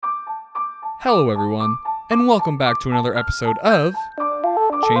Hello, everyone, and welcome back to another episode of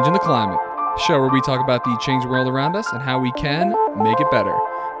Changing the Climate, a show where we talk about the changing world around us and how we can make it better.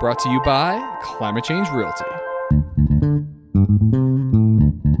 Brought to you by Climate Change Realty.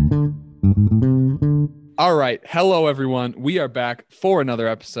 All right, hello, everyone. We are back for another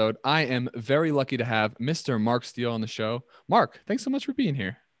episode. I am very lucky to have Mr. Mark Steele on the show. Mark, thanks so much for being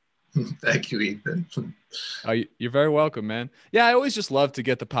here. Thank you, Ethan. You're very welcome, man. Yeah, I always just love to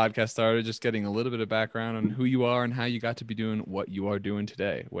get the podcast started, just getting a little bit of background on who you are and how you got to be doing what you are doing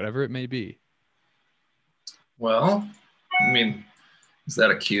today, whatever it may be. Well, I mean, is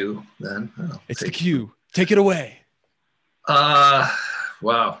that a cue then? It's the cue. Take it away. Wow.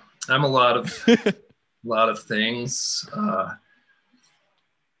 I'm a lot of things.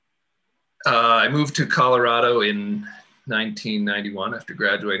 I moved to Colorado in 1991 after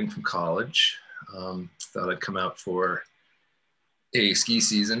graduating from college. Thought I'd come out for a ski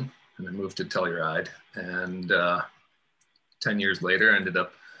season, and I moved to Telluride. And 10 years later, I ended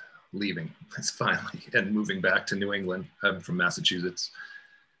up leaving finally and moving back to New England. I'm from Massachusetts.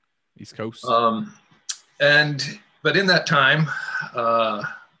 East Coast. But in that time,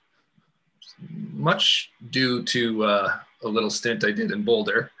 much due to a little stint I did in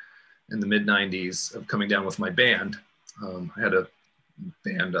Boulder in the mid 90s of coming down with my band. I had a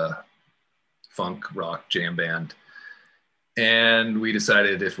band, funk rock jam band, and we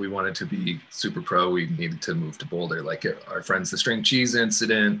decided if we wanted to be super pro, we needed to move to Boulder, like our friends, the String Cheese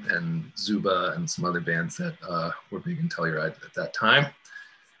Incident and Zuba and some other bands that were big in Telluride at that time.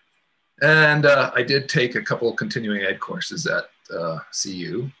 And I did take a couple of continuing ed courses at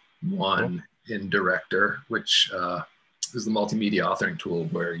CU, one in Director, which is the multimedia authoring tool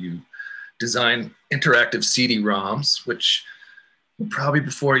where you design interactive CD-ROMs, which were probably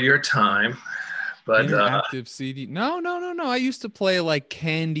before your time. But interactive CD? No. I used to play like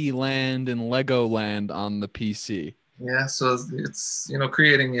Candyland and Legoland on the PC. Yeah, so it's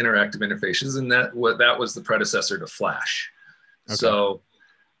creating interactive interfaces, and that was the predecessor to Flash. Okay. So,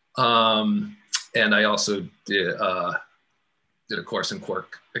 and I also did a course in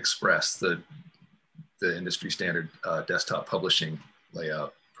Quark Express, the industry standard desktop publishing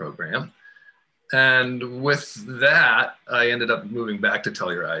layout program. And with that, I ended up moving back to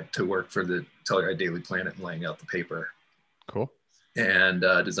Telluride to work for the Telluride Daily Planet and laying out the paper. Cool. And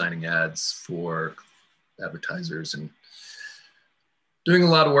designing ads for advertisers and doing a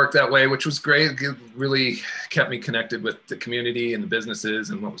lot of work that way, which was great. It really kept me connected with the community and the businesses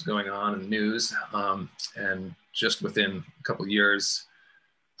and what was going on in the news. And just within a couple of years,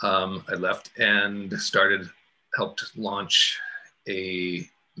 I left and helped launch a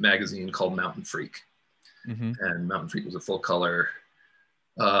magazine called Mountain Freak. Mm-hmm. And Mountain Freak was a full color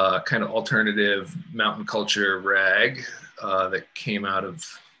kind of alternative mountain culture rag that came out of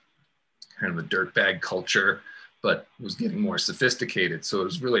kind of a dirtbag culture, but was getting more sophisticated. So it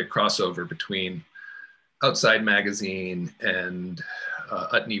was really a crossover between Outside Magazine and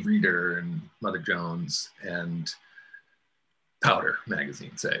Utne Reader and Mother Jones and Powder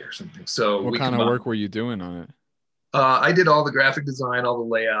Magazine, say, or something. So what kind of work were you doing on it? I did all the graphic design, all the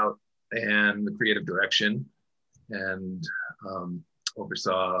layout, and the creative direction, and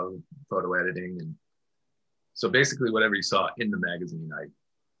oversaw photo editing. And so basically whatever you saw in the magazine, I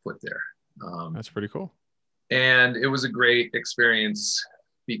put there. That's pretty cool. And it was a great experience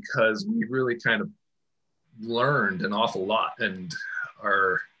because we really kind of learned an awful lot and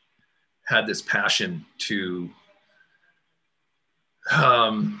had this passion to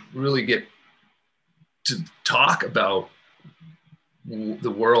really get to talk about the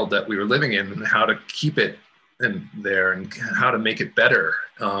world that we were living in and how to keep it in there and how to make it better.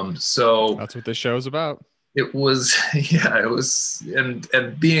 So that's what this show is about. It was,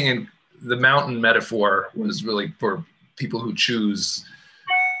 and being in the mountain metaphor was really for people who choose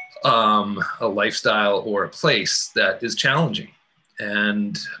a lifestyle or a place that is challenging,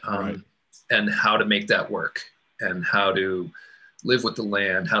 and right. And how to make that work and how to live with the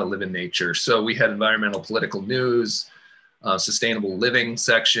land, how to live in nature. So we had environmental political news, sustainable living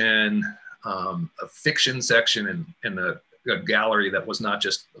section, a fiction section, and a gallery that was not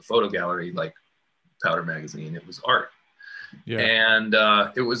just a photo gallery like Powder Magazine, it was art. Yeah. And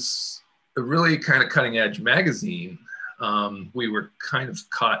it was a really kind of cutting edge magazine. We were kind of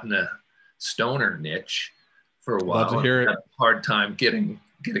caught in a stoner niche for a while. Love to hear it. Had a hard time getting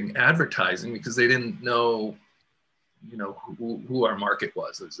advertising because they didn't know who our market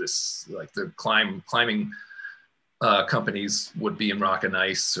was. Is this like the climbing companies would be in Rock and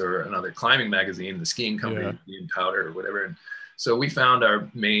Ice or another climbing magazine, the skiing company would be in Powder or whatever. And so we found our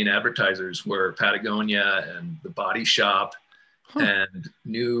main advertisers were Patagonia and the Body Shop and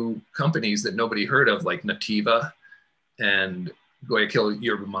new companies that nobody heard of, like Nativa and Guayaquil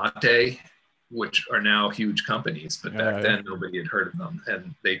Yerba Mate, which are now huge companies, but back then nobody had heard of them,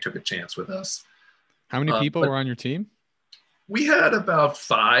 and they took a chance with us. How many people were on your team? We had about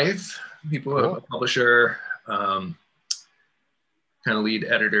 5 people, cool. A publisher, kind of lead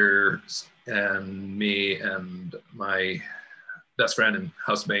editor, and me and my best friend and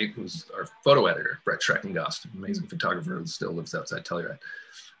housemate, who's our photo editor, Brett Schreckengast, amazing photographer who still lives outside Telluride.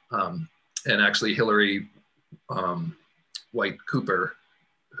 And actually Hillary White Cooper,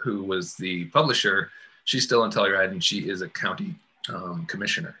 who was the publisher, she's still in Telluride, and she is a county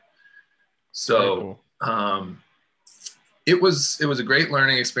commissioner. So it was a great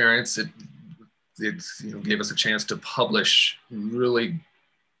learning experience. It gave us a chance to publish really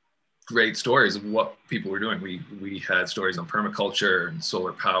great stories of what people were doing. We had stories on permaculture and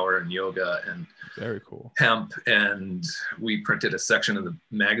solar power and yoga and very cool hemp, and we printed a section of the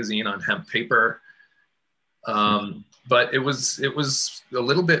magazine on hemp paper. But it was a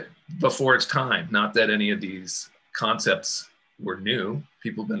little bit before its time. Not that any of these concepts were new.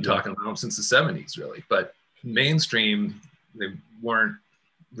 People have been talking about them since the 70s, really. But mainstream, they weren't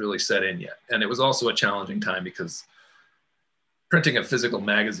really set in yet. And it was also a challenging time because printing a physical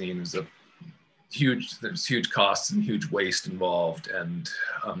magazine was there's huge costs and huge waste involved. And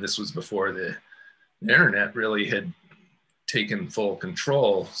this was before the internet really had taken full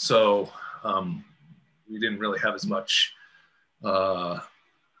control. So we didn't really have as much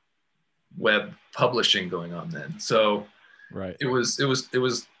web publishing going on then. So it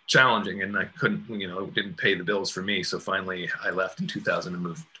was challenging, and I couldn't, it didn't pay the bills for me. So finally I left in 2000 and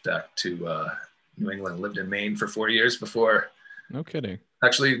moved back to New England, lived in Maine for 4 years before. No kidding.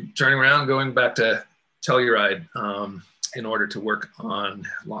 Actually turning around, going back to Telluride in order to work on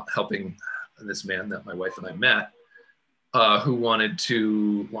helping this man that my wife and I met, who wanted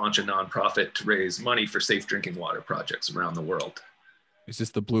to launch a nonprofit to raise money for safe drinking water projects around the world. Is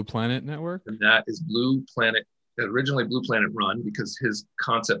this the Blue Planet Network? And that is Blue Planet, originally Blue Planet Run, because his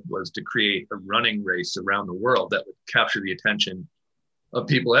concept was to create a running race around the world that would capture the attention of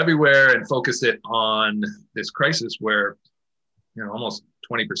people everywhere and focus it on this crisis where almost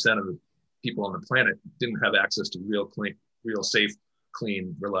 20% of the people on the planet didn't have access to real safe,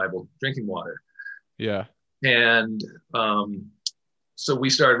 clean, reliable drinking water. Yeah. And so we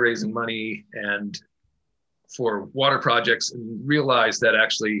started raising money for water projects, and realized that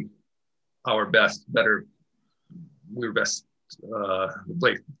actually the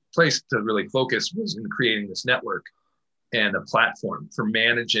place to really focus was in creating this network and a platform for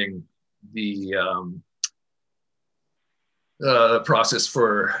managing the process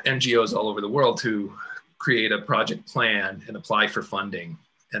for NGOs all over the world to create a project plan and apply for funding,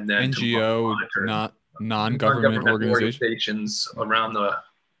 and then NGO, not non-government organizations around the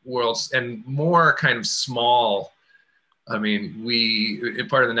world, and more kind of small. I mean,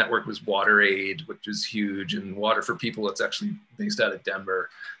 part of the network was WaterAid, which is huge, and Water for People. It's actually based out of Denver.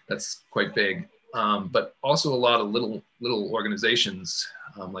 That's quite big. But also a lot of little organizations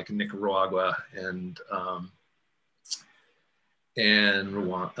like in Nicaragua and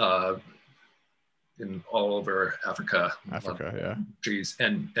Rwanda, in all over Africa, trees,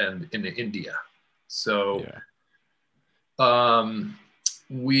 and in India. So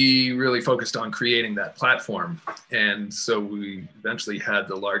we really focused on creating that platform. And so we eventually had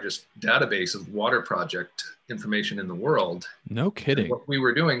the largest database of water project information in the world. No kidding. And what we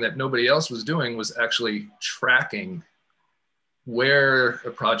were doing that nobody else was doing was actually tracking where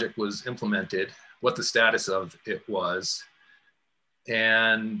a project was implemented, what the status of it was,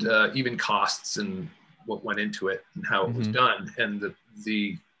 and even costs and what went into it and how it was done. And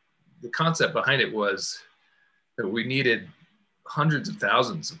the concept behind it was that we needed hundreds of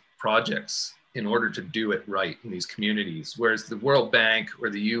thousands of projects in order to do it right in these communities. Whereas the World Bank or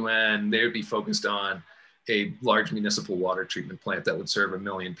the UN, they would be focused on a large municipal water treatment plant that would serve 1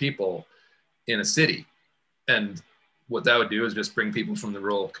 million people in a city. And what that would do is just bring people from the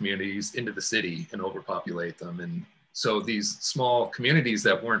rural communities into the city and overpopulate them. And so these small communities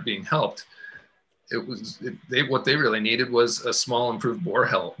that weren't being helped, what they really needed was a small improved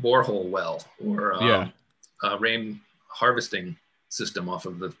borehole well, or rain harvesting system off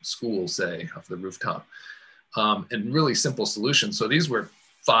of the school, say, off the rooftop, and really simple solutions. So these were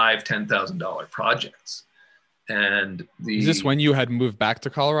 $5,000-$10,000 projects. And is this when you had moved back to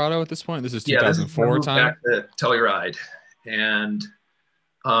Colorado at this point? This is 2004 time? Back to Telluride. And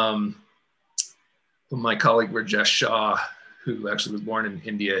my colleague Rajesh Shah, who actually was born in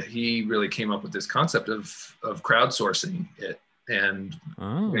India, he really came up with this concept of crowdsourcing it and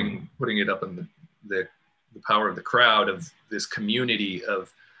putting it up in the the power of the crowd, of this community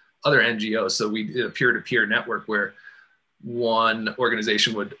of other NGOs. So we did a peer-to-peer network where one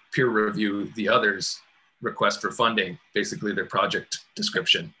organization would peer review the other's request for funding, basically their project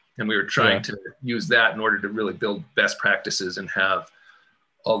description. And we were trying to use that in order to really build best practices and have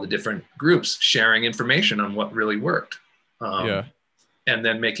all the different groups sharing information on what really worked. And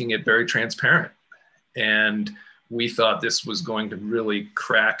then making it very transparent. And we thought this was going to really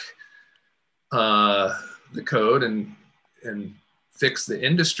crack the code and fix the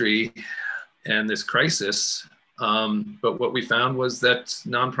industry and this crisis. But what we found was that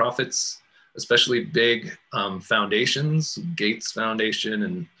nonprofits, especially big foundations, Gates Foundation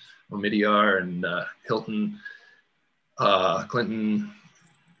and Omidyar and Hilton, Clinton,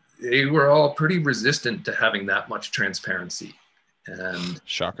 they were all pretty resistant to having that much transparency. And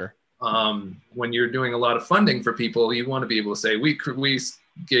shocker. When you're doing a lot of funding for people, you want to be able to say, we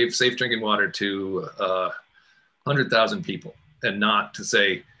gave safe drinking water to 100,000 people, and not to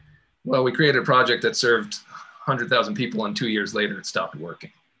say, well, we created a project that served 100,000 people and 2 years later it stopped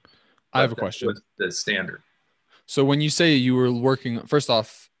working. I have a question. Was the standard. So when you say you were working, first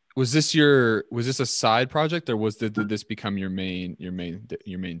off, was this a side project, or did this become your main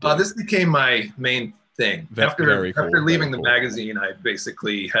dig? This became my main thing. After leaving the magazine, I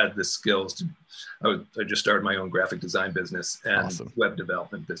basically had the skills I just started my own graphic design business and web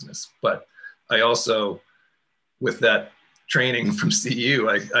development business. But I also, with that training from CU,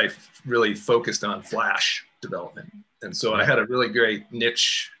 I really focused on Flash development. And so I had a really great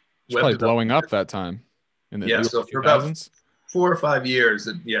niche. Probably blowing up that time. So for about 4 or 5 years,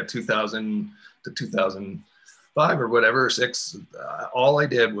 2000 to 2005 or whatever, 6, all I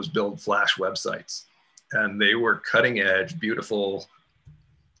did was build Flash websites. And they were cutting edge, beautiful,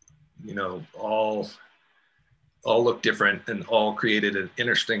 all look different, and all created an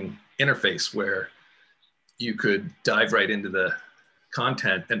interesting interface where you could dive right into the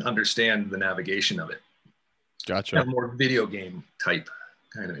content and understand the navigation of it. Gotcha. Have more video game type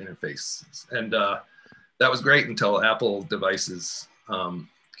kind of interface. And that was great until Apple devices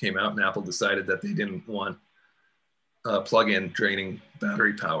came out, and Apple decided that they didn't want a plug-in draining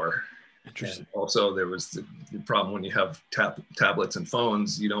battery power. Interesting. And also there was the problem when you have tablets and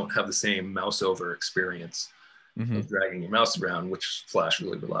phones, you don't have the same mouse over experience of dragging your mouse around, which Flash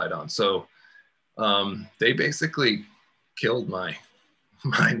really relied on. So they basically killed my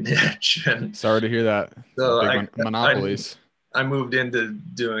niche. And sorry to hear that. So monopolies. I moved into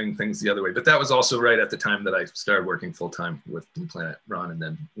doing things the other way, but that was also right at the time that I started working full time with Blue Planet Run, and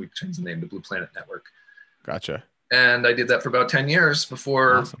then we changed the name to Blue Planet Network. Gotcha. And I did that for about 10 years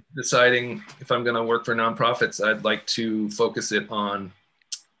before deciding if I'm going to work for nonprofits, I'd like to focus it on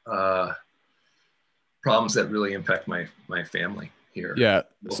problems that really impact my family here. Yeah.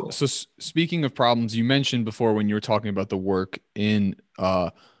 So speaking of problems, you mentioned before when you were talking about the work in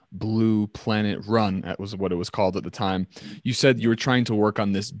Blue Planet Run, that was what it was called at the time. You said you were trying to work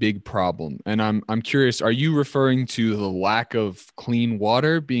on this big problem. And I'm curious, are you referring to the lack of clean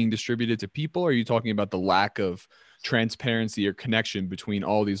water being distributed to people? Or are you talking about the lack of transparency or connection between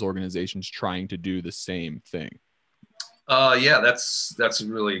all these organizations trying to do the same thing? Yeah, that's a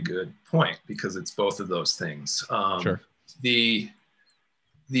really good point, because it's both of those things. Sure. The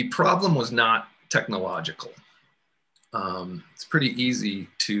problem was not technological. It's pretty easy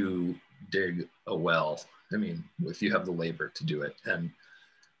to dig a well. I mean, if you have the labor to do it, and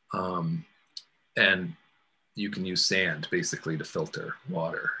you can use sand basically to filter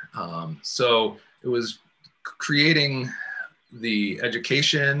water. So it was creating the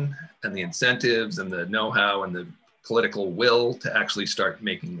education and the incentives and the know-how and the political will to actually start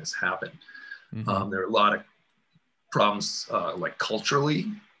making this happen. There are a lot of problems like culturally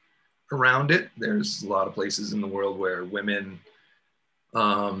around it. There's a lot of places in the world where women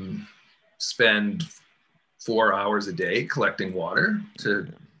spend 4 hours a day collecting water to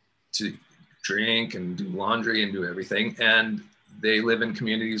drink and do laundry and do everything. And they live in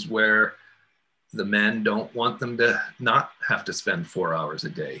communities where the men don't want them to not have to spend 4 hours a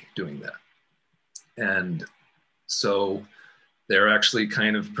day doing that. And so they're actually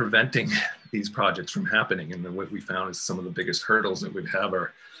kind of preventing these projects from happening. And then what we found is some of the biggest hurdles that we have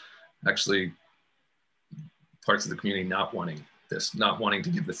are actually parts of the community not wanting this, not wanting to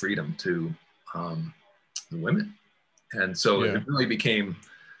give the freedom to the women. And so it really became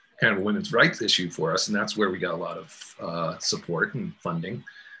kind of a women's rights issue for us. And that's where we got a lot of support and funding.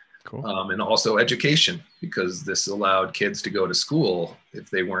 Cool. And also education, because this allowed kids to go to school if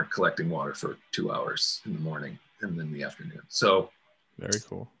they weren't collecting water for 2 hours in the morning and then the afternoon. So very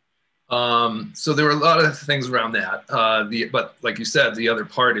cool. So there were a lot of things around that. But like you said, the other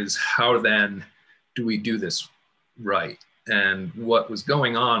part is how then do we do this right? And what was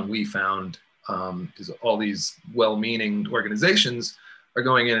going on, we found, is all these well-meaning organizations are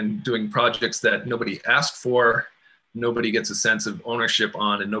going in and doing projects that nobody asked for, nobody gets a sense of ownership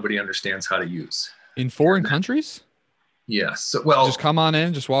on, and nobody understands how to use. In foreign countries? Yes. So, well, Just come on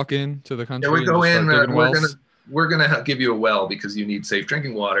in, just walk into the country. yeah, we go in. We're gonna give you a well because you need safe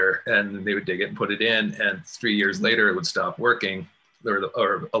drinking water, and they would dig it and put it in, and 3 years later it would stop working,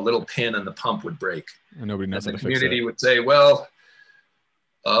 or a little pin in the pump would break. And nobody knows how to fix it. The community would say, well,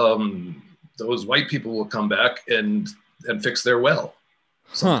 those white people will come back and fix their well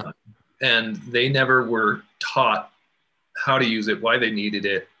sometime. And they never were taught how to use it, why they needed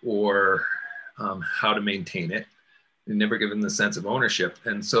it, or how to maintain it. They never given the sense of ownership.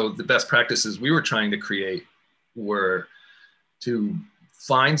 And so the best practices we were trying to create were to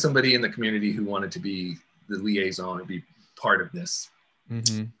find somebody in the community who wanted to be the liaison or be part of this.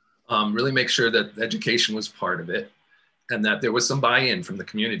 Mm-hmm. Really make sure that education was part of it, and that there was some buy-in from the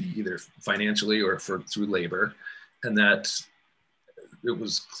community, either financially or through labor, and that it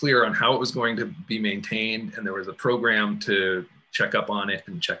was clear on how it was going to be maintained, and there was a program to check up on it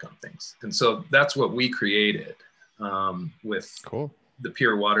and check on things. And so that's what we created with the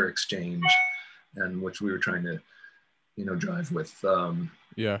Pure Water Exchange, and which we were trying to, drive with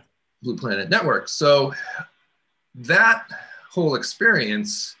Blue Planet Network. So that whole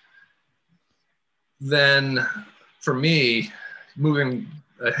experience, then for me, moving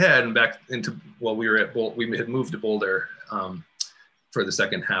ahead and back into, we had moved to Boulder for the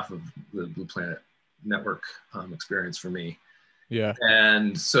second half of the Blue Planet Network experience for me. Yeah.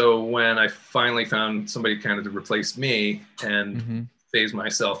 And so when I finally found somebody kind of to replace me and phase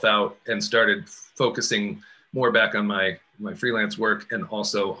myself out and started focusing more back on my freelance work and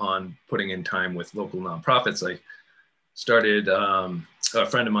also on putting in time with local nonprofits, I started, a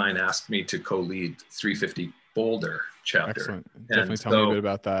friend of mine asked me to co-lead 350 Boulder chapter. Excellent. Definitely tell me a bit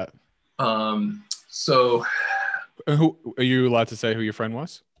about that. So who are you allowed to say who your friend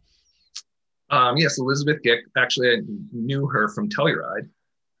was? Yes, Elizabeth Gick. Actually, I knew her from Telluride.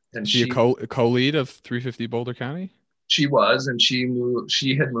 And she a co-lead of 350 Boulder County? She was, and she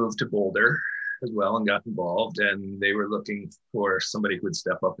had moved to Boulder as well and got involved, and they were looking for somebody who would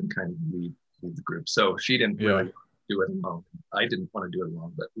step up and kind of lead the group. So she didn't really do it alone. I didn't want to do it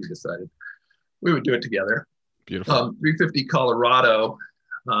alone, but we decided we would do it together. Beautiful. 350 Colorado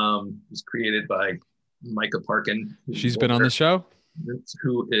was created by Micah Parkin. She's been on the show.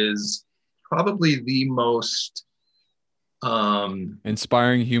 Who is probably the most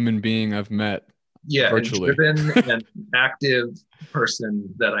inspiring human being I've met. Yeah, virtually. And driven and active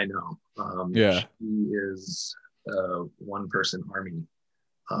person that I know. She is a one-person army,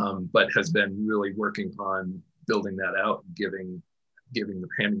 but has been really working on building that out,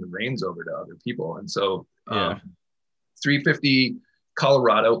 handing the reins over to other people. And so 350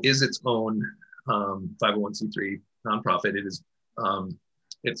 Colorado is its own 501c3 nonprofit. It is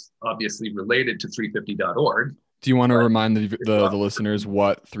it's obviously related to 350.org. Do you want to remind the listeners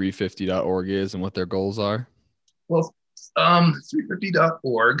what 350.org is and what their goals are? Well,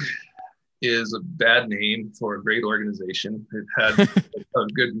 350.org is a bad name for a great organization. It had a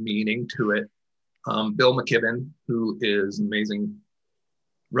good meaning to it. Bill McKibben, who is an amazing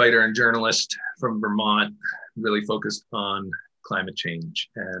writer and journalist from Vermont, really focused on climate change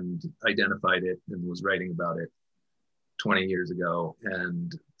and identified it and was writing about it 20 years ago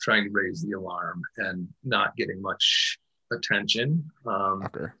and trying to raise the alarm and not getting much attention.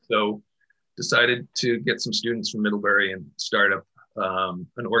 So decided to get some students from Middlebury and start up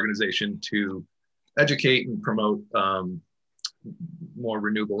an organization to educate and promote more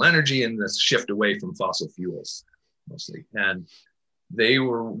renewable energy and this shift away from fossil fuels mostly. And they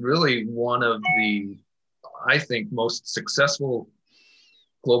were really one of the, I think, most successful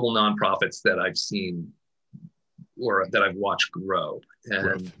global nonprofits that I've seen or that I've watched grow.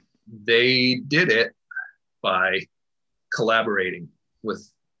 And they did it by collaborating with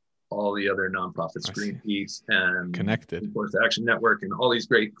all the other nonprofits, Greenpeace and Connected Forest Action Network and all these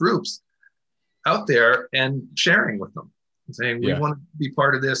great groups out there and sharing with them and saying, we want to be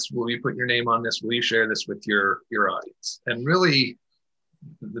part of this. Will you put your name on this? Will you share this with your audience? And really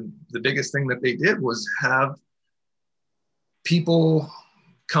the biggest thing that they did was have people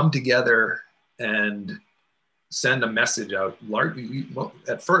come together and send a message out largely,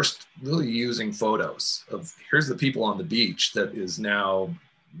 at first really using photos of here's the people on the beach that is now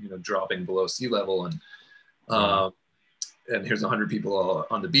dropping below sea level, and here's 100 people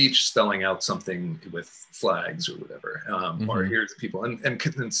on the beach spelling out something with flags or whatever, or here's the people and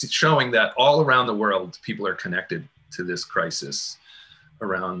showing that all around the world people are connected to this crisis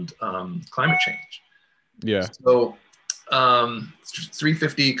around climate change. Yeah. So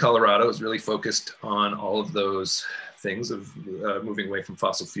 350 Colorado is really focused on all of those things of moving away from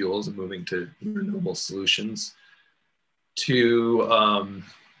fossil fuels and moving to renewable solutions, to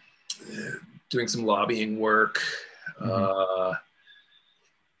doing some lobbying work,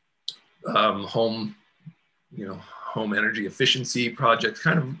 home energy efficiency projects,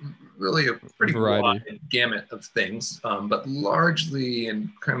 kind of really a pretty wide gamut of things, but largely and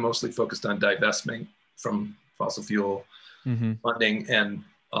kind of mostly focused on divestment from fossil fuel funding and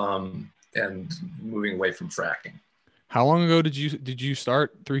moving away from fracking. How long ago did you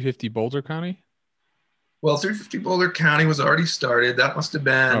start 350 Boulder County? Well, 350 Boulder County was already started. That must have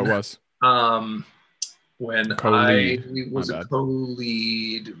been it was when co-lead. I was a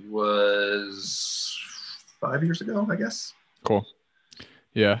co-lead was 5 years ago, I guess. Cool.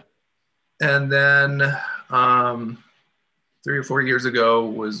 Yeah. And then 3 or 4 years ago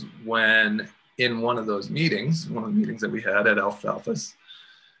was when, in one of the meetings that we had at Alfalfa's,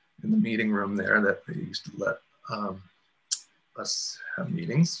 in the meeting room there, that they used to let us have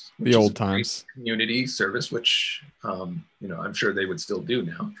meetings. The old times. Community service, which I'm sure they would still do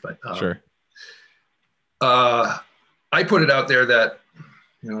now. But sure. I put it out there that,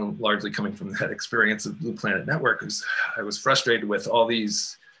 largely coming from that experience of Blue Planet Network, is I was frustrated with all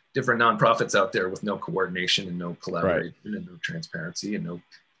these different nonprofits out there with no coordination and no collaboration and no transparency and no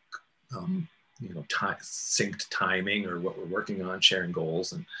synced timing or what we're working on, sharing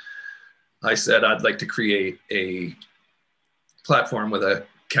goals. And I said I'd like to create a platform with a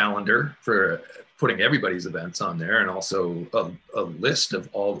calendar for putting everybody's events on there, and also a list of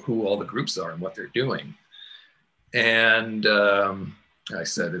who all the groups are and what they're doing. And I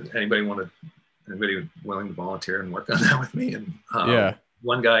said, anybody willing to volunteer and work on that with me? And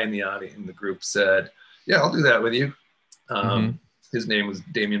one guy in the group said, yeah, I'll do that with you. His name was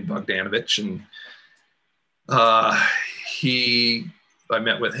Damian Bogdanovich, and I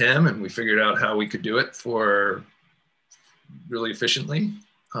met with him and we figured out how we could do it for really efficiently,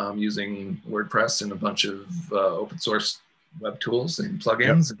 using WordPress and a bunch of open source web tools and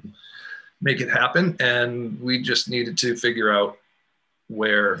plugins, and make it happen. And we just needed to figure out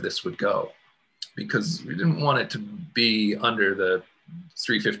where this would go, because we didn't want it to be under the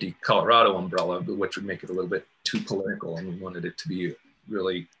 350 Colorado umbrella, which would make it a little bit too political, and we wanted it to be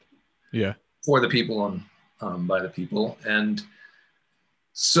really for the people and by the people. And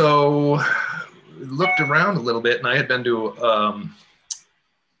so looked around a little bit, and I had been to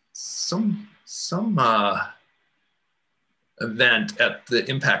some event at the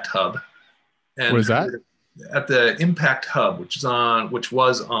Impact Hub. And what is that? At the Impact Hub, which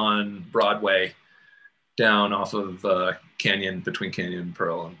was on Broadway, down off of between Canyon and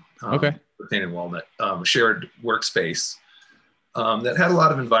Pearl, and Canyon and Walnut, shared workspace that had a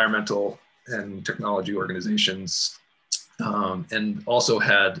lot of environmental and technology organizations, and also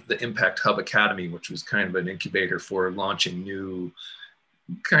had the Impact Hub Academy, which was kind of an incubator for launching new,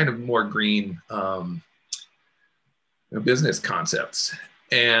 kind of more green business concepts.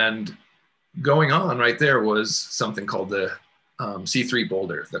 And going on right there was something called the C3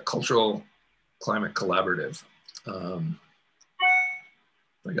 Boulder, the Cultural Climate Collaborative. I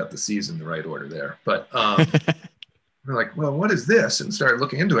got the C's in the right order there, but we're like, well, what is this? And started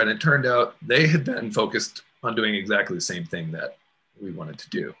looking into it, and it turned out they had been focused on doing exactly the same thing that we wanted to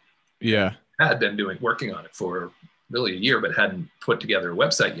do. Yeah. Had been working on it for really a year, but hadn't put together a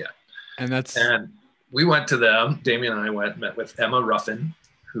website yet. And we went to them. Damian and I met with Emma Ruffin,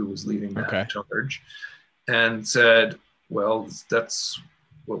 who was leading that charge, and said, well, that's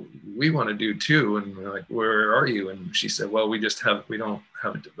what we want to do too. And we're like, where are you? And she said, well, we don't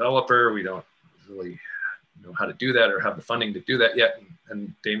have a developer. We don't really know how to do that or have the funding to do that yet.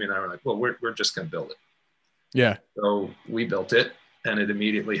 And Damian and I were like, well, we're just going to build it. Yeah. So we built it, and it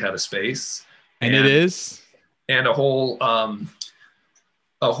immediately had a space. And it is? And a whole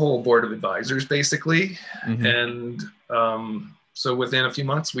board of advisors, basically. And so within a few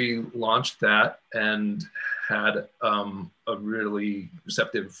months, we launched that and had a really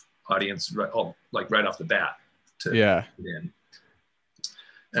receptive audience right off the bat.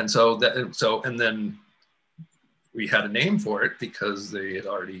 And then we had a name for it, because they had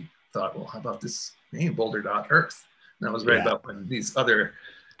already thought, well, how about this name, Boulder.Earth? And that was right about when these other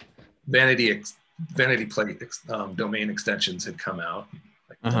vanity plate domain extensions had come out.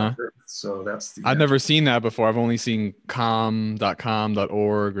 So that's I've never seen that before. I've only seen .com,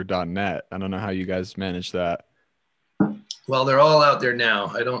 .org, or .net. I don't know how you guys manage that. Well, they're all out there now.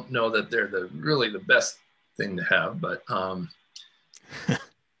 I don't know that they're really the best thing to have, but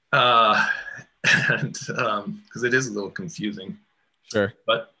and because it is a little confusing. Sure.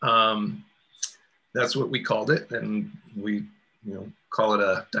 But that's what we called it. And we, call it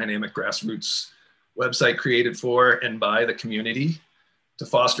a dynamic grassroots website created for and by the community to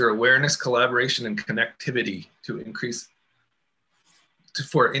foster awareness, collaboration, and connectivity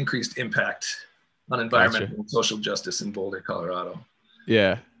for increased impact on environmental and social justice in Boulder, Colorado.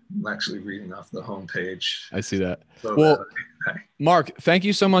 Yeah. I'm actually reading off the homepage. I see that. Well, Mark, thank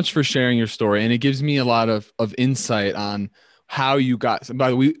you so much for sharing your story. And it gives me a lot of insight on how you got, by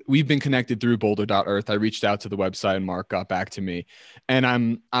the way, we've been connected through Boulder.Earth. I reached out to the website and Mark got back to me. And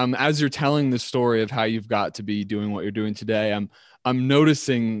I'm as you're telling the story of how you've got to be doing what you're doing today, I'm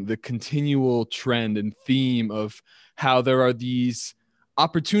noticing the continual trend and theme of how there are these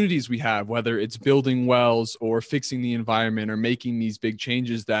opportunities we have, whether it's building wells or fixing the environment or making these big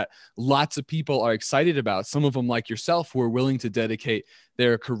changes that lots of people are excited about. Some of them, like yourself, who are willing to dedicate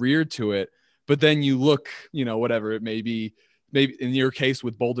their career to it. But then you look, whatever it may be, maybe in your case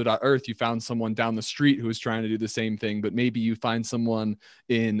with Boulder.Earth, you found someone down the street who was trying to do the same thing, but maybe you find someone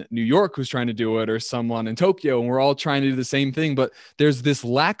in New York who's trying to do it, or someone in Tokyo, and we're all trying to do the same thing. But there's this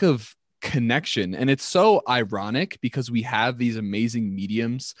lack of connection. And it's so ironic because we have these amazing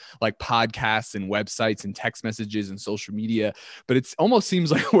mediums like podcasts and websites and text messages and social media, but it almost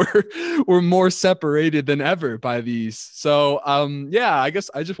seems like we're more separated than ever by these. So I guess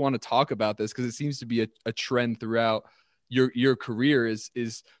I just want to talk about this because it seems to be a trend throughout your career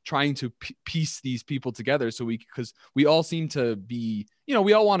is trying to piece these people together. So because we all seem to be,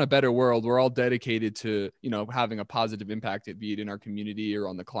 we all want a better world. We're all dedicated to, having a positive impact, be it in our community or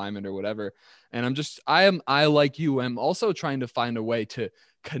on the climate or whatever. And I like you, am also trying to find a way to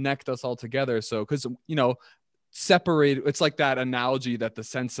connect us all together. So, cause separate, it's like that analogy that the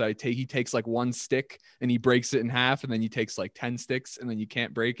sensei he takes like one stick and he breaks it in half, and then he takes like 10 sticks and then you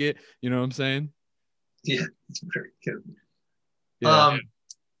can't break it. You know what I'm saying? Yeah, it's very good.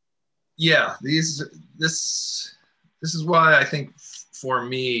 Yeah. This is why I think for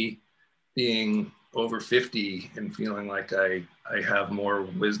me, being over 50 and feeling like I have more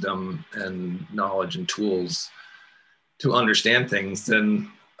wisdom and knowledge and tools to understand things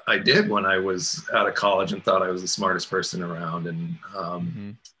than I did when I was out of college and thought I was the smartest person around. And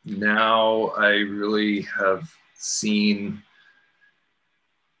now I really have seen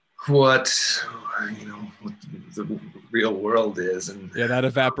what the real world is. And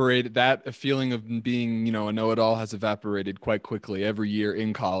that feeling of being, a know-it-all has evaporated quite quickly. Every year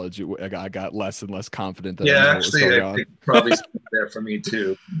in college, I got less and less confident that I think probably there for me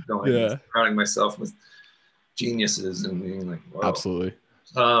too, surrounding myself with geniuses and being like, whoa. Absolutely.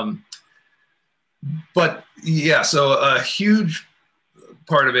 But yeah, so a huge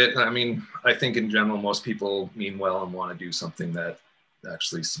part of it, I think in general, most people mean well and want to do something that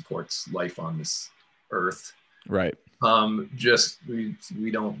actually supports life on this earth. Right. Just we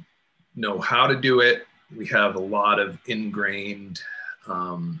don't know how to do it. We have a lot of ingrained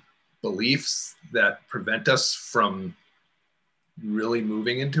beliefs that prevent us from really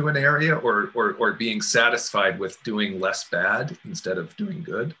moving into an area or being satisfied with doing less bad instead of doing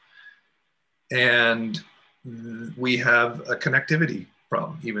good. And we have a connectivity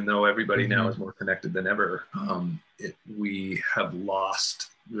problem, even though everybody now is more connected than ever. We have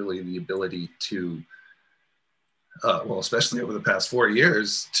lost really the ability to, especially over the past 4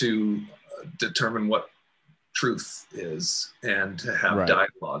 years, to determine what truth is and to have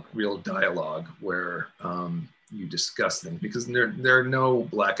real dialogue where you discuss things, because there are no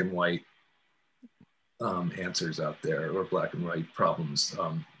black and white answers out there or black and white problems.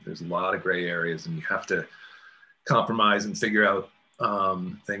 There's a lot of gray areas, and you have to compromise and figure out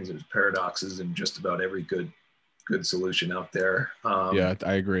things. There's paradoxes in just about every good solution out there. Yeah,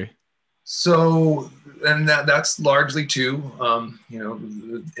 I agree. So, and that's largely too,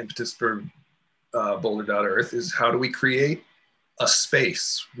 the impetus for Boulder.Earth is how do we create a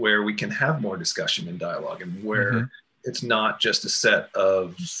space where we can have more discussion and dialogue, and where it's not just a set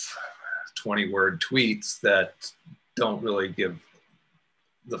of 20-word tweets that don't really give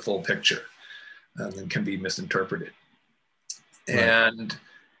the full picture and can be misinterpreted. Right. And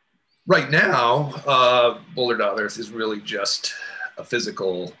right now, Boulder.Earth is really just a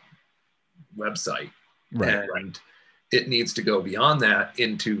physical website. Right. And it needs to go beyond that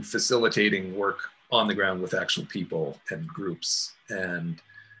into facilitating work on the ground with actual people and groups, and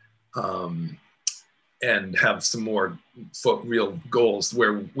have some more real goals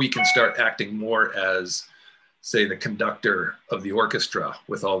where we can start acting more as, say, the conductor of the orchestra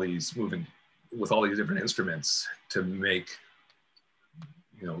with all these different instruments to make,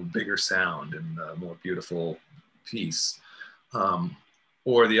 bigger sound and a more beautiful piece.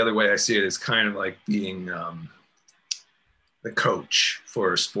 Or the other way I see it is kind of like being the coach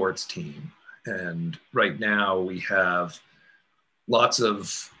for a sports team. And right now we have lots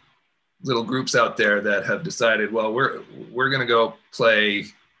of little groups out there that have decided, well, we're going to go play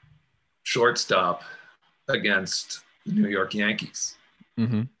shortstop against the New York Yankees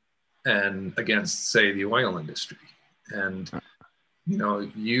and against, say, the oil industry. And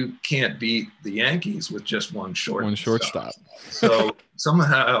you can't beat the Yankees with just one shortstop. So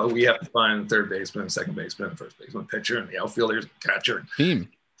somehow we have to find the third baseman, second baseman, first baseman, pitcher, and the outfielders, catcher, team.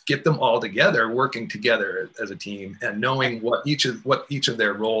 Get them all together, working together as a team, and knowing what each of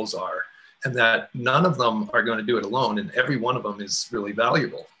their roles are, and that none of them are going to do it alone, and every one of them is really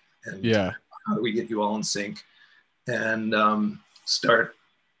valuable. And how do we get you all in sync and start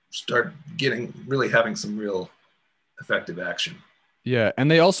having some real effective action? Yeah. And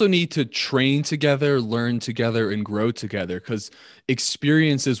they also need to train together, learn together, and grow together, because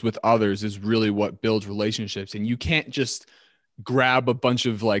experiences with others is really what builds relationships. And you can't just grab a bunch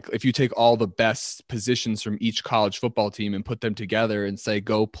of, like, if you take all the best positions from each college football team and put them together and say,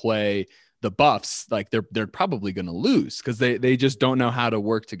 go play the Buffs, like they're probably going to lose because they just don't know how to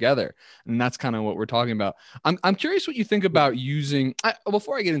work together. And that's kind of what we're talking about. I'm curious what you think about using,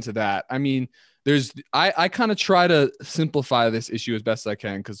 before I get into that, I mean, I kind of try to simplify this issue as best I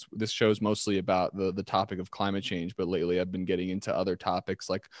can, because this show is mostly about the topic of climate change. But lately I've been getting into other topics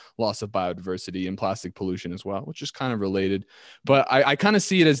like loss of biodiversity and plastic pollution as well, which is kind of related. But I kind of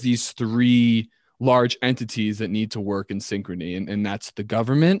see it as these three large entities that need to work in synchrony. And that's the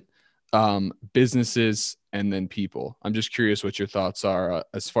government, businesses, and then people. I'm just curious what your thoughts are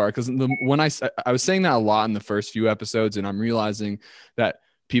as far, because when I was saying that a lot in the first few episodes, and I'm realizing that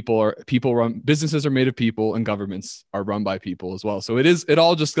businesses are made of people, and governments are run by people as well. So it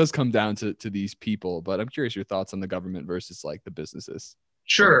all just does come down to these people. But I'm curious your thoughts on the government versus like the businesses.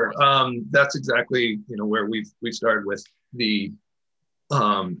 Sure. That's exactly, where we started with the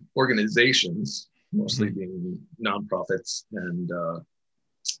organizations, mostly being nonprofits and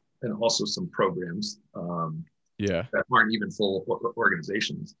also some programs that aren't even full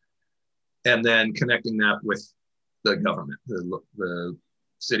organizations. And then connecting that with the government, the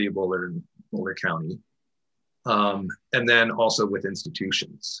city of Boulder and Boulder County, and then also with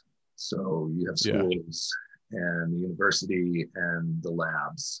institutions. So you have schools and the university and the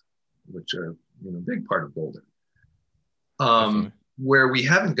labs, which are a big part of Boulder. Where we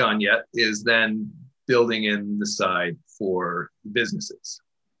haven't gone yet is then building in the side for businesses.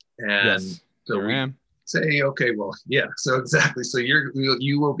 And so we say, okay, well, yeah, so exactly. So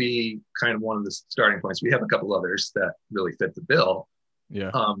you will be kind of one of the starting points. We have a couple others that really fit the bill.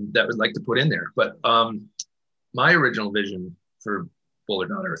 That would like to put in there. But my original vision for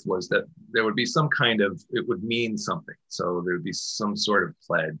Boulder.Earth was that there would be some kind of, it would mean something. So there would be some sort of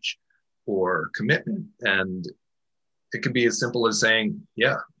pledge or commitment. And it could be as simple as saying,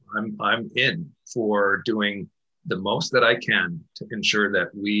 yeah, I'm in for doing the most that I can to ensure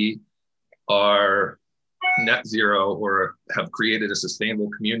that we are net zero or have created a sustainable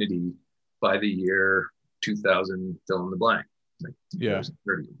community by the year 2000, fill in the blank. Like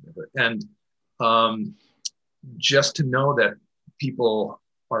 2030 or whatever. And just to know that people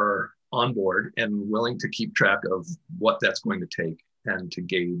are on board and willing to keep track of what that's going to take and to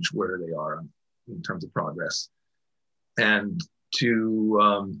gauge where they are in terms of progress, and to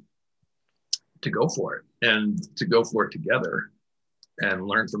go for it, and to go for it together and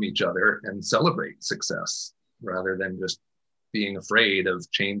learn from each other and celebrate success rather than just being afraid of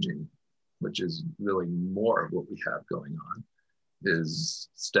changing, which is really more of what we have going on. Is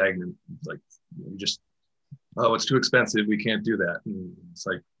stagnant, like just, oh, it's too expensive, we can't do that. And it's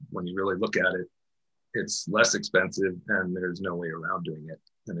like, when you really look at it, it's less expensive and there's no way around doing it,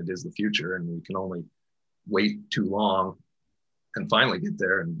 and it is the future, and we can only wait too long and finally get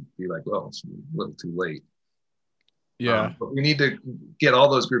there and be like, well, it's a little too late. But we need to get all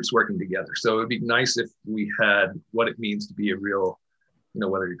those groups working together. So it'd be nice if we had what it means to be a real,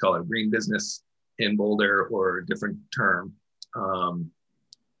 whether you call it a green business in Boulder or a different term,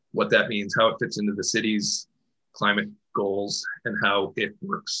 what that means, how it fits into the city's climate goals, and how it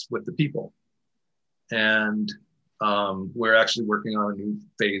works with the people. And we're actually working on a new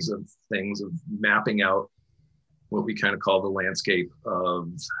phase of things, of mapping out what we kind of call the landscape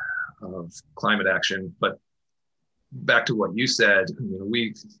of climate action. But back to what you said,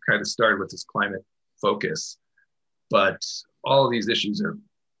 we kind of started with this climate focus, but all of these issues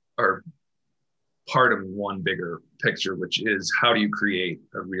are part of one bigger picture, which is how do you create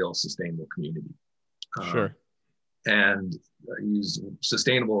a real sustainable community? And use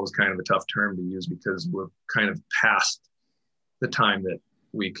sustainable is kind of a tough term to use because we're kind of past the time that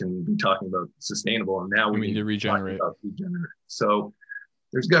we can be talking about sustainable, and now we need to regenerate. So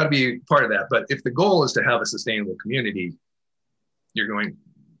there's got to be part of that. But if the goal is to have a sustainable community, you're going,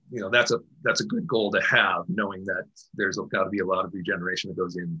 that's a good goal to have, knowing that there's got to be a lot of regeneration that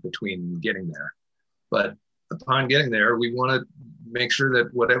goes in between getting there. But upon getting there, we want to make sure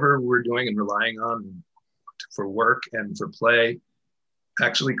that whatever we're doing and relying on for work and for play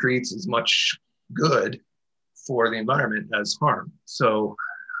actually creates as much good for the environment as harm. So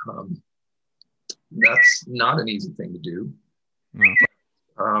that's not an easy thing to do. No.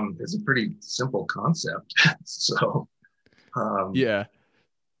 It's a pretty simple concept. So yeah.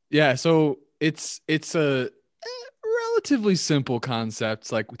 So it's a relatively simple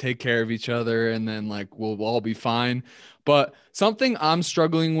concept. Like, we take care of each other and then like we'll all be fine. But something I'm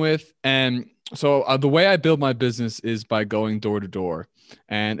struggling with, and so the way I build my business is by going door to door,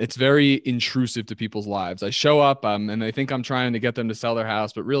 and it's very intrusive to people's lives. I show up and they think I'm trying to get them to sell their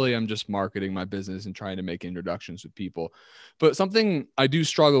house, but really I'm just marketing my business and trying to make introductions with people. But something I do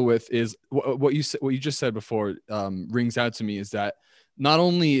struggle with is what you just said before rings out to me, is that not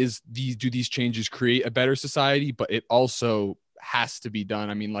only do these changes create a better society, but it also has to be done.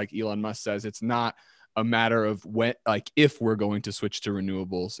 I mean, like Elon Musk says, it's not a matter of when, like if we're going to switch to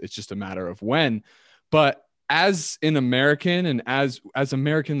renewables, it's just a matter of when. But as an American and as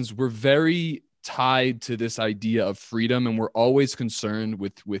Americans, we're very tied to this idea of freedom, and we're always concerned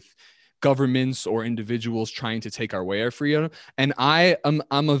with governments or individuals trying to take away our freedom. And I'm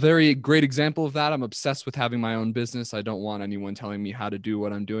a very great example of that. I'm obsessed with having my own business. I don't want anyone telling me how to do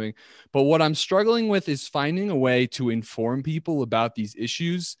what I'm doing. But what I'm struggling with is finding a way to inform people about these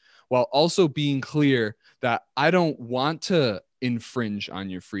issues while also being clear that I don't want to infringe on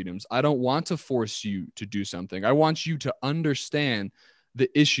your freedoms. I don't want to force you to do something. I want you to understand the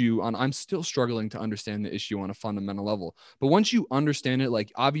issue I'm still struggling to understand the issue on a fundamental level. But once you understand it,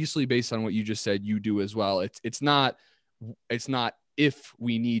 like obviously based on what you just said, you do as well. It's not if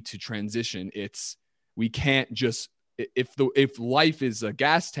we need to transition, it's we can't just, if life is a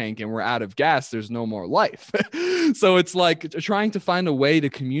gas tank and we're out of gas, there's no more life. So it's like trying to find a way to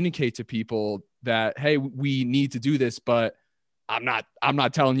communicate to people that, hey, we need to do this, but I'm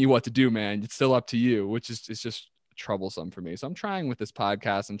not telling you what to do, man. It's still up to you, which is, it's just troublesome for me. So I'm trying with this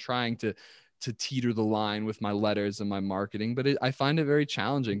podcast. I'm trying to teeter the line with my letters and my marketing, but I find it very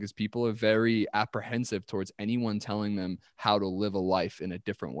challenging because people are very apprehensive towards anyone telling them how to live a life in a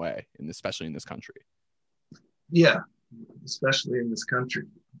different way, and especially in this country. Yeah, especially in this country.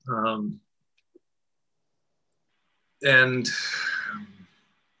 And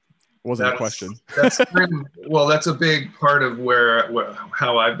wasn't a question. That's a big part of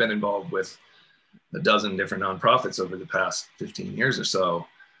how I've been involved with a dozen different nonprofits over the past 15 years or so,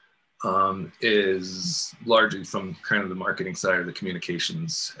 is largely from kind of the marketing side of the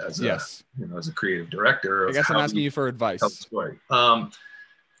communications as a creative director. I guess I'm asking you for advice. Story.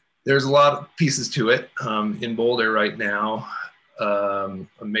 There's a lot of pieces to it. In Boulder right now, a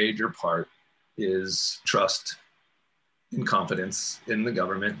major part is trust and confidence in the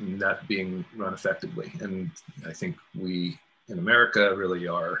government and that being run effectively. And I think we in America really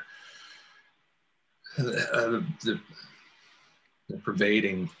are the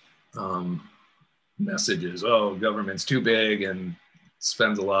pervading messages. Oh, government's too big and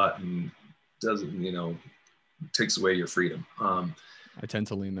spends a lot and doesn't, takes away your freedom. I tend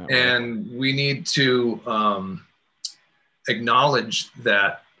to lean that way. And we need to acknowledge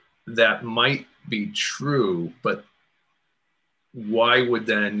that might be true, but why would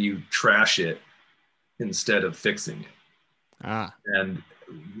then you trash it instead of fixing it? And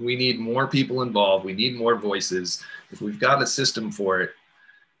we need more people involved. We need more voices. If we've got a system for it,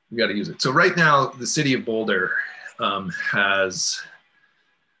 we got to use it. So right now, the city of Boulder has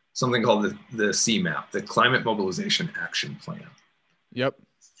something called the CMAP, the Climate Mobilization Action Plan. Yep.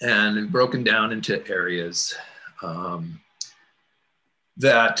 And it's broken down into areas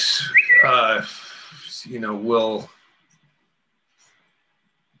that, are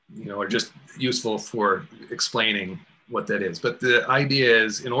just useful for explaining what that is. But the idea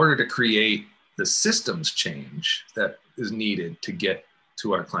is, in order to create the systems change that is needed to get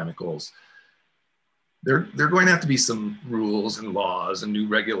to our climate goals, there are going to have to be some rules and laws and new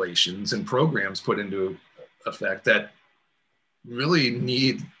regulations and programs put into effect that really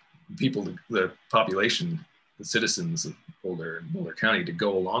need people, the population, the citizens of Boulder and Boulder County to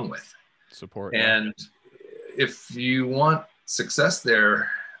go along with. Support. And if you want success there,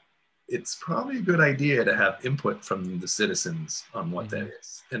 it's probably a good idea to have input from the citizens on what that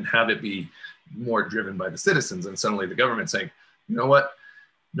is and have it be more driven by the citizens, and suddenly the government saying, you know what,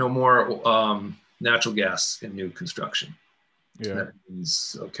 no more natural gas in new construction. Yeah. That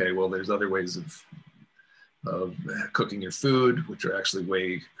means, okay, well, there's other ways of of cooking your food, which are actually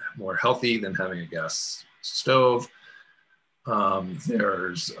way more healthy than having a gas stove.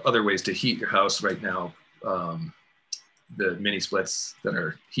 There's other ways to heat your house right now. The mini splits that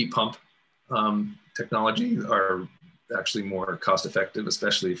are heat pump technology are actually more cost effective,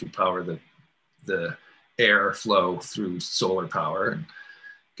 especially if you power the air flow through solar power. And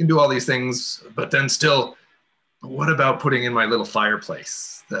you can do all these things, but then still, what about putting in my little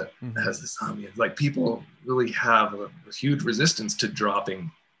fireplace that has this ambient? Like, people really have a huge resistance to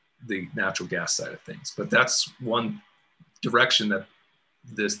dropping the natural gas side of things, but that's one direction that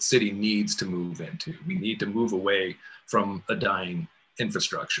this city needs to move into. We need to move away from a dying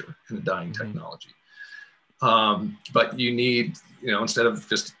infrastructure and a dying technology. But you need, instead of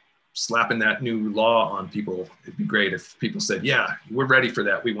just slapping that new law on people, it'd be great if people said, yeah, we're ready for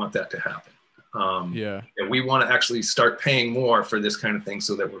that. We want that to happen. We want to actually start paying more for this kind of thing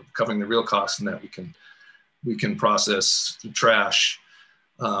so that we're covering the real costs, and that we can process trash,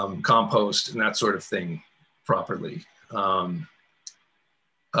 compost, and that sort of thing properly.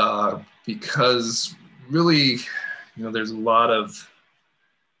 Because really, there's a lot of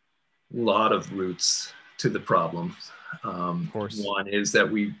roots to the problem. Of course. One is that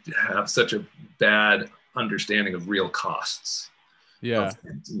we have such a bad understanding of real costs of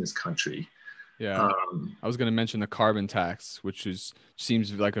things in this country. Yeah. I was going to mention the carbon tax, which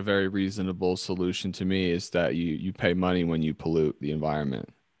seems like a very reasonable solution to me, is that you pay money when you pollute the environment.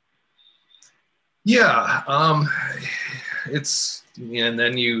 Yeah. And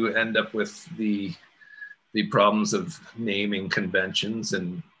then you end up with the problems of naming conventions,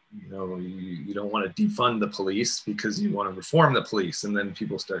 and you don't want to defund the police because you want to reform the police, and then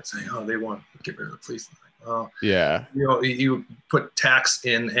people start saying, oh, they want to get rid of the police. Oh, yeah. You put tax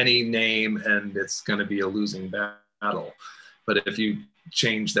in any name and it's going to be a losing battle. But if you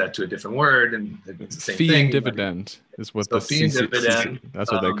change that to a different word, and it means the same thing. Fee and dividend is what the fee and dividend.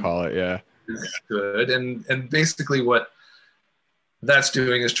 That's what they call it. Yeah. Is good. And basically what that's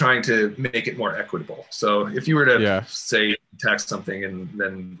doing is trying to make it more equitable. So if you were to say tax something, and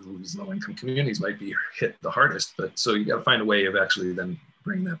then these low-income communities might be hit the hardest, but so you got to find a way of actually then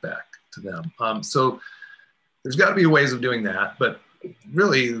bringing that back to them. So there's got to be ways of doing that, but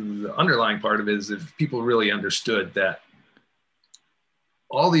really the underlying part of it is if people really understood that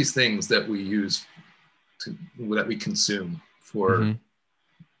all these things that we use that we consume for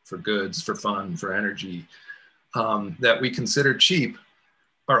goods, for fun, for energy, that we consider cheap,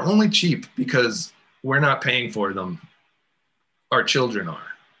 are only cheap because we're not paying for them. Our children are.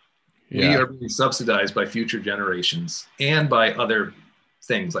 We are being subsidized by future generations and by other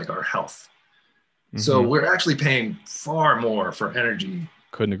things like our health. So we're actually paying far more for energy.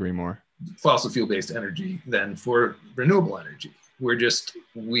 Couldn't agree more. Fossil fuel-based energy than for renewable energy.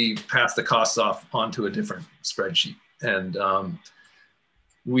 We pass the costs off onto a different spreadsheet. And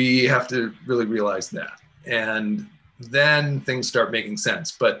we have to really realize that. And then things start making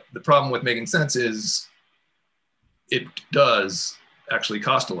sense. But the problem with making sense is it does actually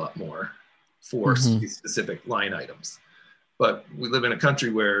cost a lot more for specific line items. But we live in a country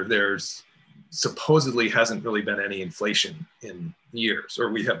where there's supposedly hasn't really been any inflation in years, or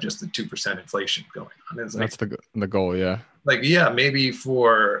we have just the 2% inflation going on. It's like, that's the goal, yeah. Like, maybe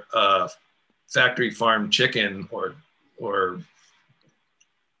for factory farm chicken or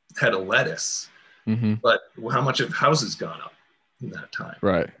head of lettuce, but how much have houses gone up in that time?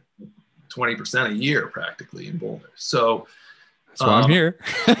 Right. 20% a year practically in Boulder. So that's why I'm here.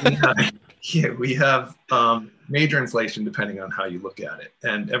 we have major inflation depending on how you look at it.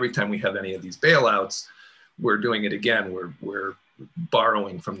 And every time we have any of these bailouts, we're doing it again. We're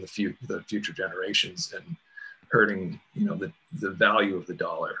borrowing from the future generations and hurting, the value of the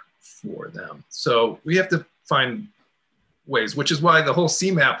dollar for them. So we have to find ways, which is why the whole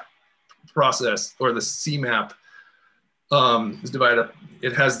CMAP process, or the CMAP, is divided up.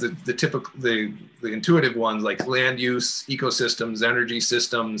 It has the typical, the intuitive ones like land use, ecosystems, energy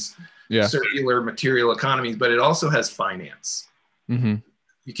systems, circular material economies, but it also has finance. You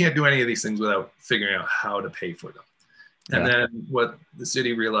can't do any of these things without figuring out how to pay for them. And then what the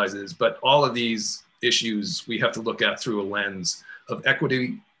city realizes, but all of these issues we have to look at through a lens of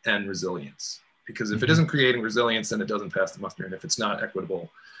equity and resilience. Because if it isn't creating resilience, then it doesn't pass the muster. And if it's not equitable,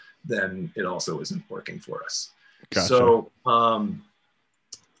 then it also isn't working for us. Gotcha.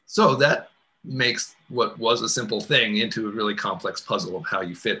 So that makes what was a simple thing into a really complex puzzle of how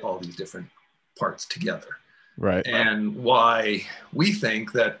you fit all these different parts together. Right. And why we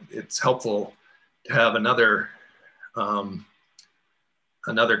think that it's helpful to have another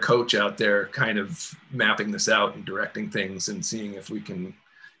coach out there kind of mapping this out and directing things and seeing if we can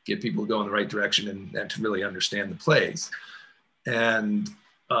get people to go in the right direction and to really understand the plays. And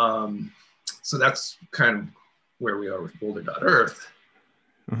so that's kind of where we are with Boulder.Earth.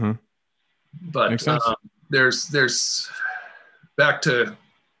 Mm-hmm. But there's back to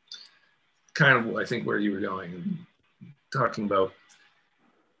kind of, I think, where you were going, talking about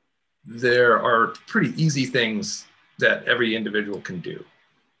there are pretty easy things that every individual can do.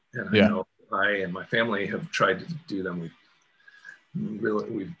 And I know I and my family have tried to do them.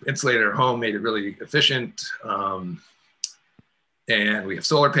 We've insulated our home, made it really efficient. And we have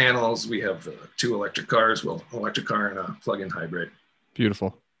solar panels. We have 2 electric cars, well, electric car and a plug-in hybrid.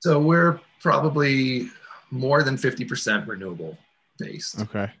 Beautiful. So we're probably more than 50% renewable based.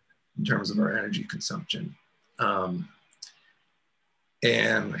 Okay. In terms of our energy consumption.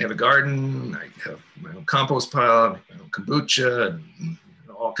 And I have a garden, I have my own compost pile, my own kombucha, and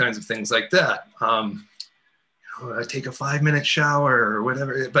all kinds of things like that. I take a 5-minute shower or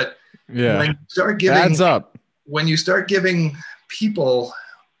whatever, but when you start giving, adds up. When you start giving people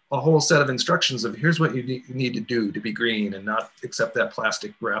a whole set of instructions of here's what you need to do to be green and not accept that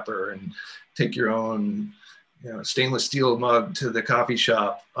plastic wrapper and take your own stainless steel mug to the coffee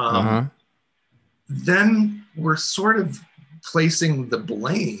shop, then we're sort of placing the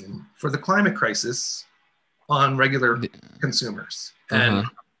blame for the climate crisis on regular consumers. And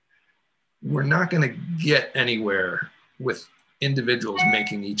we're not going to get anywhere with individuals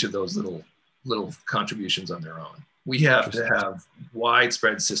making each of those little contributions on their own. We have to have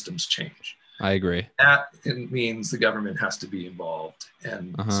widespread systems change. I agree. That it means the government has to be involved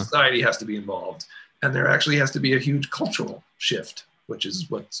and society has to be involved. And there actually has to be a huge cultural shift, which is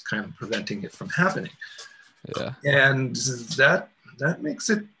what's kind of preventing it from happening. Yeah. And that makes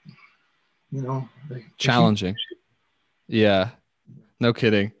it, challenging. Yeah. No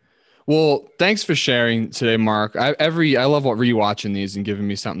kidding. Well, thanks for sharing today, Mark. I love rewatching these and giving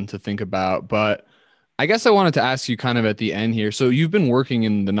me something to think about, but I guess I wanted to ask you kind of at the end here. So you've been working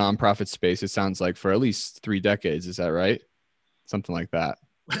in the nonprofit space, it sounds like, for at least 3 decades. Is that right? Something like that.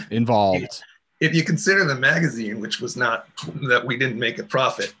 Involved. If you consider the magazine, which was not that we didn't make a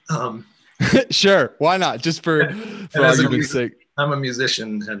profit. Sure. Why not? Just for argument's sake. I'm a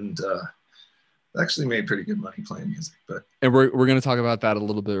musician and actually made pretty good money playing music. And we're going to talk about that a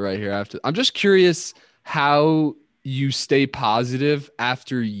little bit right here after. I'm just curious how you stay positive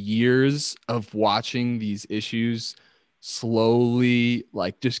after years of watching these issues slowly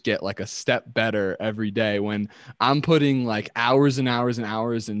just get a step better every day, when I'm putting hours and hours and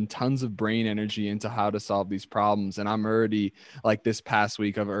hours and tons of brain energy into how to solve these problems. And I'm already this past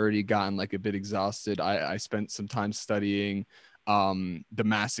week, I've already gotten a bit exhausted. I spent some time studying the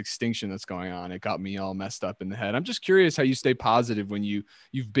mass extinction that's going on. It got me all messed up in the head. I'm just curious how you stay positive when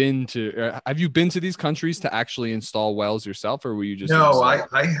you've been to, have you been to these countries to actually install wells yourself, or were you just? No,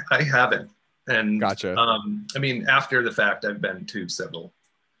 I haven't. And gotcha. I mean, after the fact, I've been to several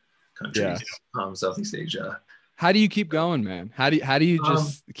countries, Southeast Asia. How do you keep going, man? How do you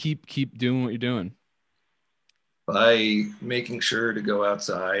just keep doing what you're doing? By making sure to go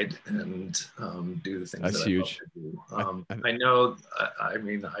outside and do the things that's that huge. I love to do. I know, I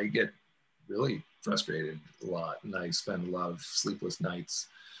mean, I get really frustrated a lot, and I spend a lot of sleepless nights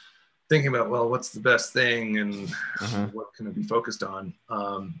thinking about, well, what's the best thing and what can I be focused on?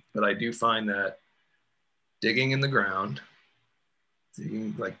 But I do find that digging in the ground,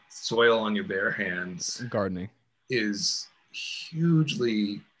 digging soil on your bare hands, gardening, is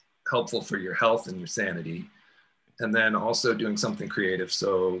hugely helpful for your health and your sanity. And then also doing something creative.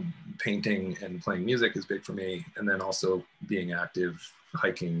 So painting and playing music is big for me. And then also being active,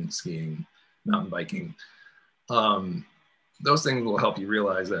 hiking, skiing, mountain biking. Those things will help you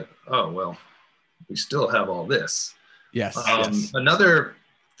realize that, oh, well, we still have all this. Yes. Another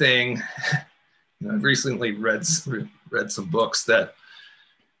thing, I've recently read some books that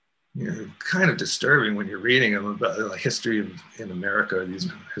kind of disturbing when you're reading them about the history in America,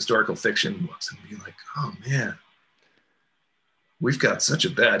 these historical fiction books, and be like, oh man, we've got such a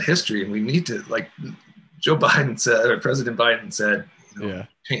bad history, and we need to, Joe Biden said, or President Biden said,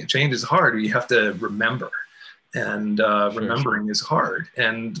 change is hard. You have to remember, and remembering is hard.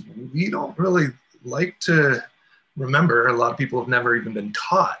 And we don't really like to remember. A lot of people have never even been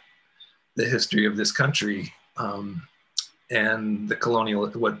taught the history of this country, and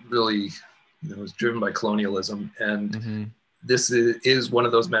the what really was driven by colonialism. And this is one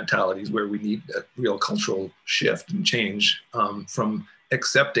of those mentalities where we need a real cultural shift and change, from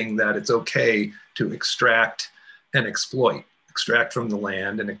accepting that it's okay to extract and extract from the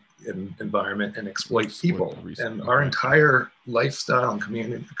land and environment and exploit people. And our entire lifestyle and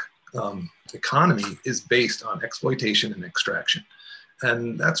community economy is based on exploitation and extraction.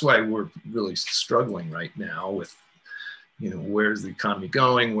 And that's why we're really struggling right now with, where's the economy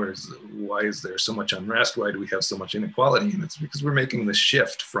going? Why is there so much unrest? Why do we have so much inequality? And it's because we're making the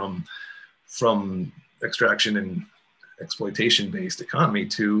shift from extraction and exploitation-based economy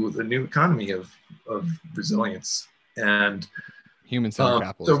to the new economy of resilience. And human-centered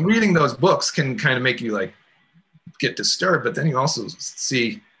capitalism. So reading those books can kind of make you like get disturbed, but then you also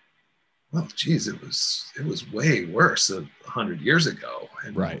see, well, geez, it was way worse 100 years ago.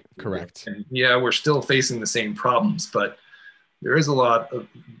 And, right, correct. And yeah, we're still facing the same problems, but there is a lot of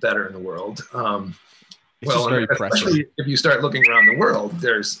better in the world. It's just very especially if you start looking around the world,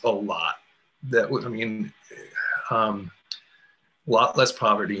 there's a lot a lot less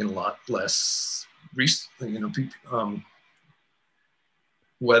poverty and a lot less,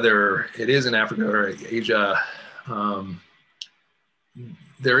 whether it is in Africa or Asia,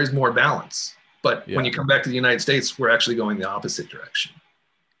 there is more balance. But when you come back to the United States, we're actually going the opposite direction.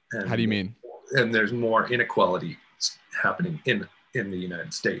 And, how do you mean? And there's more inequality happening in the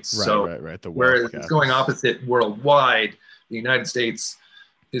United States. Right. Whereas it's going opposite worldwide, the United States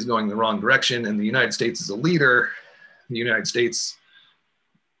is going the wrong direction, and the United States is a leader. The United States,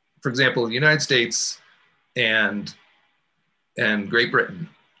 for example, the United States and Great Britain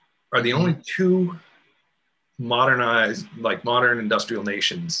are the only two modern industrial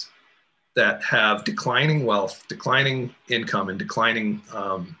nations that have declining wealth, declining income, and declining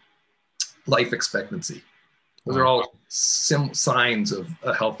life expectancy. Those are all signs of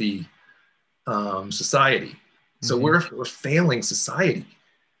a healthy society. So we're failing society,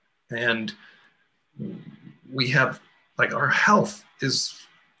 and we have our health is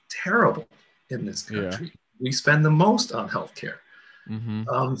terrible in this country. Yeah. We spend the most on healthcare.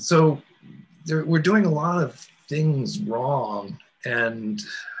 So we're doing a lot of things wrong, and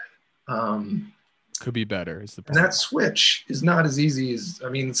could be better. And that switch is not as easy as,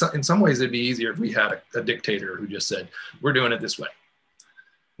 in some ways it'd be easier if we had a dictator who just said, we're doing it this way.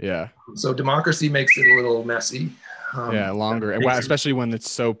 Yeah. So democracy makes it a little messy. Longer, especially when it's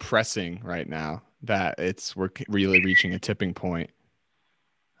so pressing right now that we're really reaching a tipping point.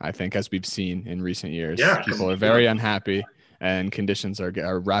 I think, as we've seen in recent years, people are very unhappy and conditions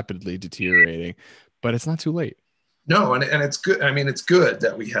are rapidly deteriorating, but it's not too late. No, and it's good. It's good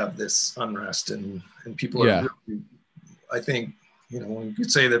that we have this unrest and people are really, I think, you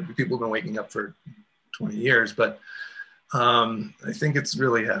could say that people have been waking up for 20 years, but I think it's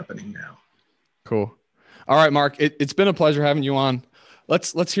really happening now. Cool. All right, Mark, it's been a pleasure having you on.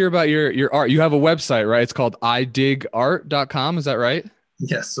 Let's hear about your art. You have a website, right? It's called idigart.com. Is that right?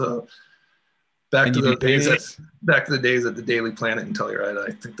 Yes. So back to the days at the Daily Planet and Telluride.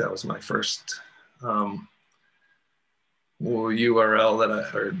 I think that was my first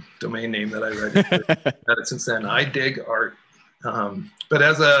URL or domain name that I registered. Since then, I dig art. But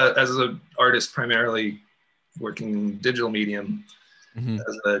as a artist, primarily working in digital medium,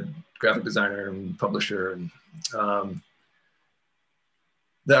 as a graphic designer and publisher, and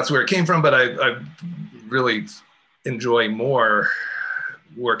that's where it came from. But I really enjoy more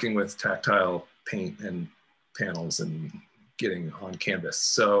working with tactile paint and panels and getting on canvas.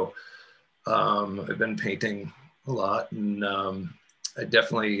 So I've been painting a lot, and I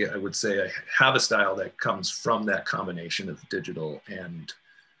would say I have a style that comes from that combination of digital and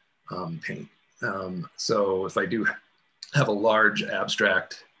paint. So if I do have a large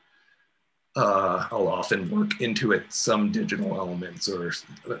abstract, I'll often work into it some digital elements or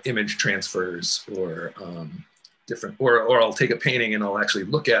image transfers or different, or I'll take a painting and I'll actually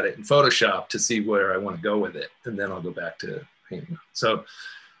look at it in Photoshop to see where I want to go with it, and then I'll go back to painting. So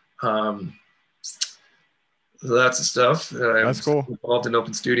that's the stuff. That's cool. Involved in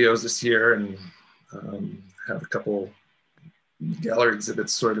Open Studios this year, and have a couple gallery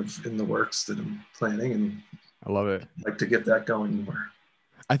exhibits sort of in the works that I'm planning, and I love it. I'd like to get that going more.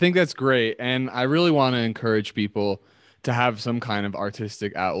 I think that's great, and I really want to encourage people to have some kind of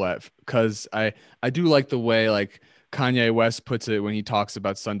artistic outlet, because I do like the way Kanye West puts it when he talks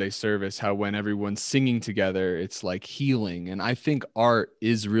about Sunday service, how when everyone's singing together, it's like healing. And I think art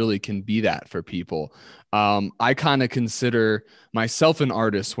can be that for people. I kind of consider myself an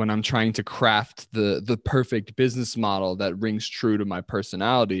artist when I'm trying to craft the perfect business model that rings true to my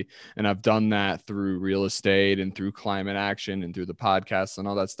personality. And I've done that through real estate and through climate action and through the podcasts and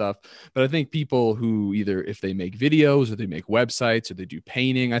all that stuff. But I think people who either, if they make videos or they make websites or they do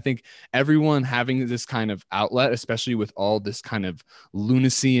painting, I think everyone having this kind of outlet, especially with all this kind of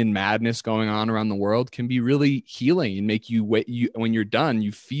lunacy and madness going on around the world, can be really healing and make you when you're done,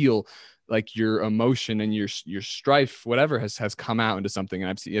 you feel like your emotion and your strife, whatever has come out into something.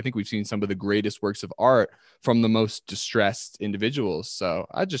 And I think we've seen some of the greatest works of art from the most distressed individuals. So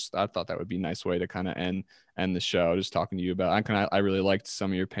I thought that would be a nice way to kind of end the show, just talking to you about, I really liked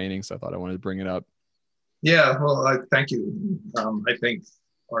some of your paintings. So I thought I wanted to bring it up. Yeah, well, thank you. I think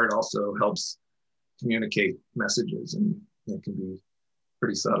art also helps communicate messages, and it can be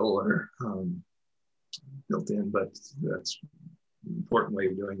pretty subtle or built in, but that's an important way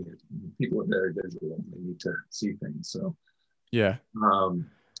of doing it. People are very visual; they need to see things. So yeah, but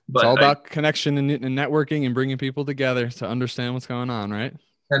it's all about connection and networking and bringing people together to understand what's going on, right?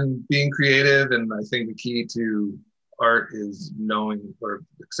 And being creative. And I think the key to art is knowing or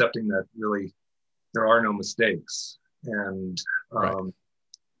accepting that really there are no mistakes, and right.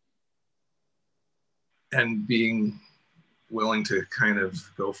 And being willing to kind of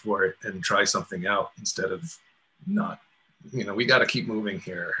go for it and try something out instead of not, we got to keep moving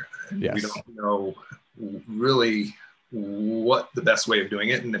here. And yes. We don't know really what the best way of doing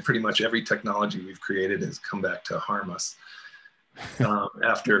it. And pretty much every technology we've created has come back to harm us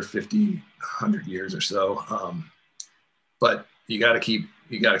after 50, 100 years or so. But you got to keep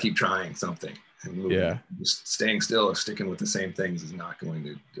trying something and moving. Yeah. Just staying still or sticking with the same things is not going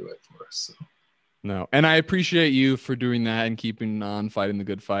to do it for us. So. No. And I appreciate you for doing that and keeping on fighting the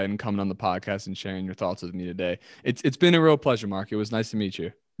good fight and coming on the podcast and sharing your thoughts with me today. It's been a real pleasure, Mark. It was nice to meet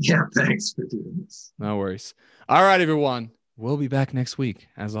you. Yeah, thanks for doing this. No worries. All right, everyone. We'll be back next week.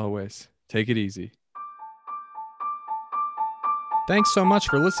 As always, take it easy. Thanks so much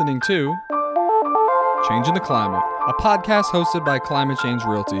for listening to Changing the Climate, a podcast hosted by Climate Change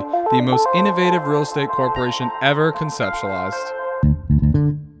Realty, the most innovative real estate corporation ever conceptualized.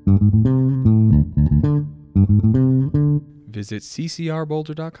 Visit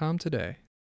ccrboulder.com today.